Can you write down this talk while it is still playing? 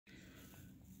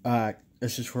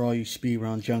This is for all you speed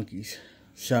run junkies.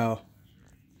 So,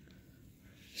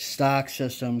 stock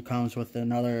system comes with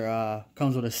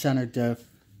comes with a center diff,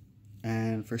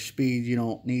 and for speed you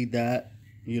don't need that.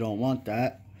 You don't want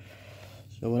that.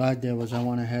 So what I did was I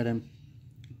went ahead and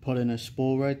put in a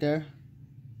spool right there,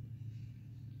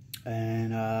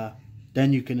 and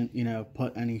then you can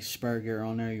put any spur gear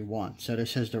on there you want. So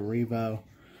this has the Revo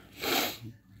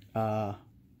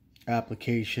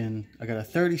application. I got a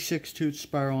 36 tooth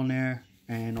spur on there,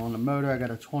 and on the motor I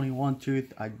got a 21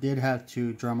 tooth. I did have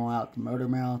to Dremel out the motor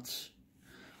mounts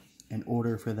in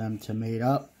order for them to mate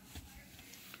up.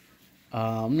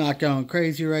 I'm not going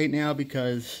crazy right now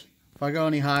because if I go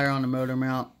any higher on the motor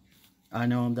mount, I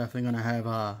know I'm definitely going to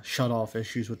have shut off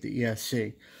issues with the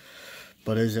ESC.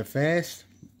 But is it fast?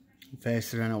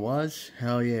 Faster than it was?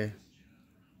 Hell yeah.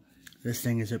 This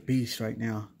thing is a beast right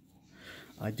now.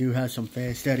 I do have some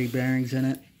fast eddy bearings in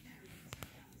it.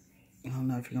 I don't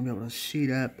know if you're going to be able to see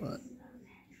that, but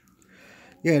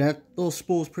yeah, that little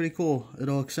spool is pretty cool.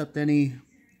 It'll accept any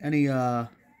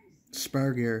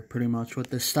spur gear pretty much. With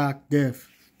the stock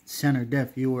diff, center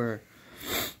diff, you were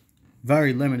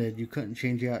very limited. You couldn't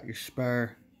change out your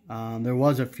spur. There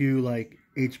was a few like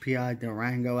HPI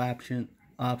Durango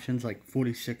options like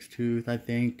 46 tooth, I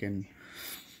think,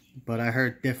 but I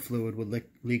heard diff fluid would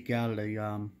leak out of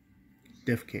the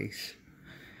diff case,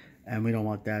 and we don't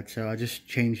want that. So I just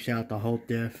changed out the whole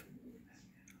diff,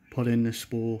 put in the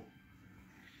spool,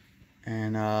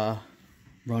 and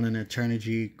running a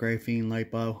Turnigy Graphene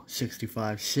Lipo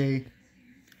 65C.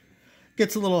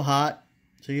 Gets a little hot,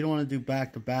 so you don't want to do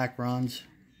back-to-back runs.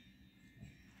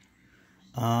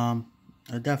 I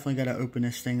definitely got to open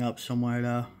this thing up somewhere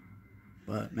though.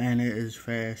 But man, it is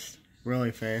fast.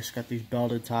 Really fast. Got these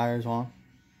belted tires on.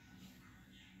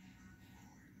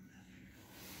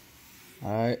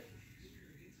 Alright.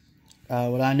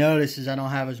 What I noticed is I don't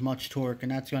have as much torque,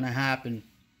 and that's going to happen,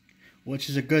 which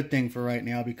is a good thing for right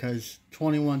now, because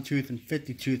 21 tooth and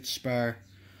 50 tooth spur,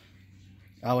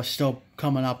 I was still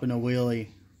coming up in a wheelie,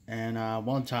 and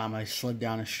one time I slid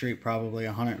down the street probably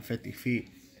 150 feet.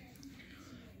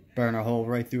 Burn a hole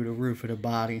right through the roof of the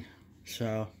body.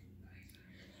 So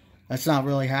that's not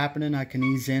really happening. I can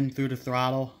ease in through the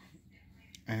throttle,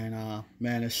 and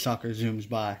man, this sucker zooms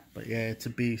by. But yeah, it's a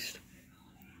beast.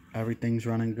 Everything's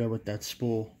running good with that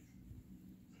spool.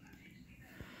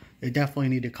 They definitely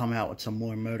need to come out with some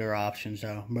more motor options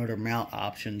though, motor mount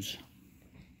options.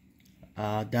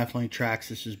 Definitely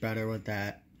Traxxas is better with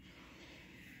that.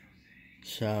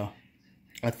 So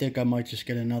I think I might just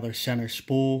get another center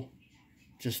spool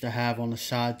just to have on the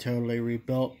side, totally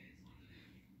rebuilt.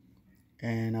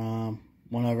 And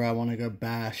whenever I want to go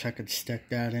bash, I could stick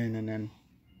that in and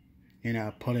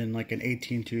then, put in like an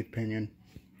 18 tooth pinion.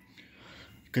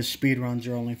 Because speed runs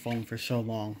are only fun for so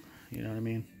long, you know what I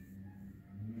mean?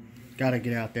 Gotta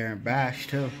get out there and bash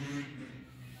too.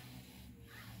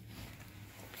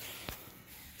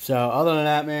 So other than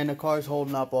that, man, the car's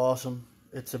holding up awesome.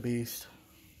 It's a beast.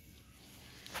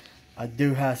 I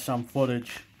do have some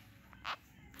footage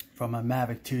from a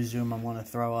Mavic 2 Zoom I'm going to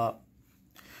throw up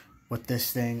with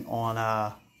this thing on,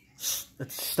 it's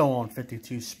still on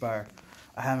 52 spur.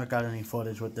 I haven't got any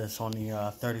footage with this on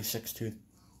the 36 tooth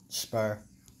spur.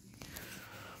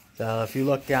 So if you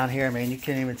look down here, man, you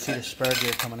can't even see the spur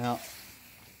gear coming out.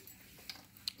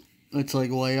 It's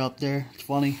like way up there. It's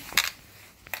funny.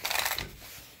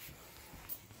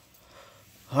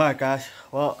 Alright guys,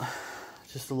 well,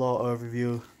 just a little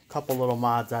overview. A couple little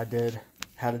mods I did.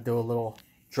 Had to do a little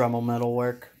Dremel metal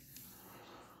work.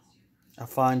 I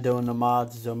find doing the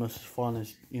mods is almost as fun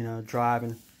as,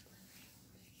 driving.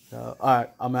 So, alright,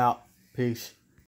 I'm out. Peace.